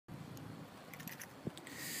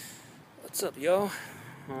What's up, y'all?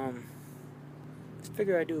 Just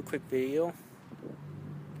figure I'd do a quick video.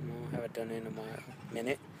 Haven't done it in a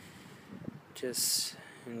minute. Just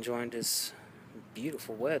enjoying this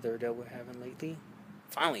beautiful weather that we're having lately.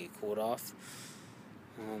 Finally, it cooled off.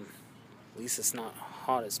 At least it's not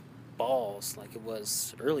hot as balls like it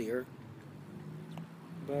was earlier.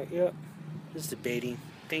 But yeah, just debating,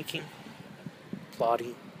 thinking,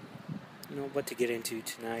 plotting. What to get into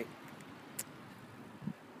tonight.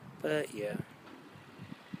 But yeah.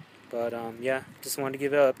 Yeah, just wanted to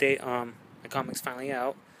give an update. My comic's finally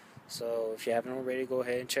out, so if you haven't already, go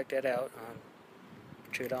ahead and check that out.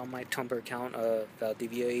 Check it out on my Tumblr account,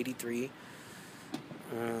 Valdivia83.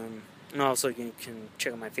 And also you can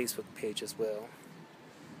check out my Facebook page as well.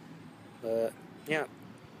 But yeah,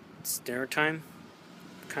 it's dinner time.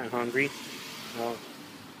 Kind of hungry. Well,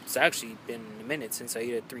 it's actually been a minute since I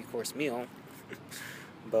ate a 3-course meal.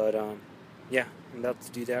 But yeah, I'm about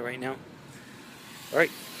to do that right now.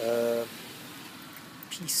 Alright,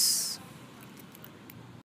 peace.